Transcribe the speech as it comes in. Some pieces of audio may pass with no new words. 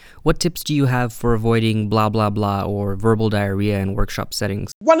What tips do you have for avoiding blah, blah, blah or verbal diarrhea in workshop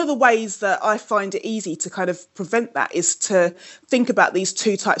settings? One of the ways that I find it easy to kind of prevent that is to think about these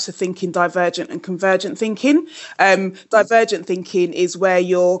two types of thinking, divergent and convergent thinking. Divergent thinking is where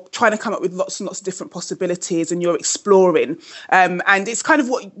you're trying to come up with lots and lots of different possibilities and you're exploring. And it's kind of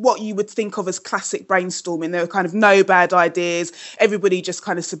what you would think of as classic brainstorming. There are kind of no bad ideas. Everybody just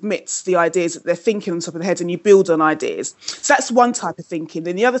kind of submits the ideas that they're thinking on top of their head and you build on ideas. So that's one type of thinking.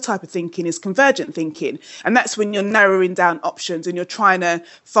 Then the other type of thinking is convergent thinking. And that's when you're narrowing down options and you're trying to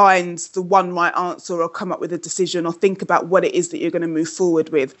find the one right answer or come up with a decision or think about what it is that you're going to move forward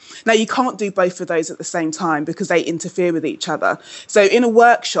with. Now, you can't do both of those at the same time because they interfere with each other. So in a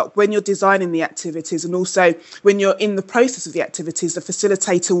workshop, when you're designing the activities and also when you're in the process of the activities, the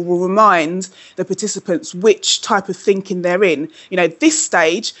facilitator will remind the participants which type of thinking they're in. This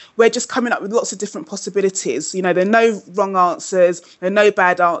stage, we're just coming up with lots of different possibilities. There are no wrong answers, there are no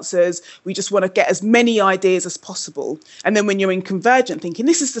bad answers. We just want to get as many ideas as possible. And then when you're in convergent thinking,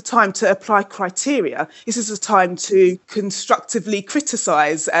 this is the time to apply criteria. This is the time to constructively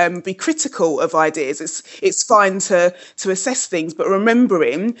criticise, be critical of ideas. It's fine to assess things, but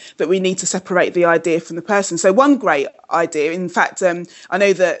remembering that we need to separate the idea from the person. So one great idea, in fact, I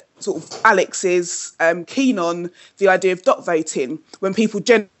know that sort of Alex is keen on the idea of dot voting, when people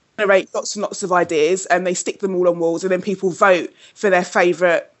generate lots and lots of ideas and they stick them all on walls and then people vote for their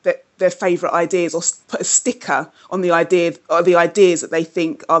favourite ideas or put a sticker on the idea or the ideas that they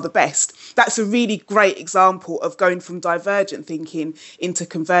think are the best. That's a really great example of going from divergent thinking into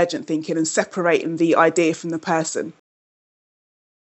convergent thinking and separating the idea from the person.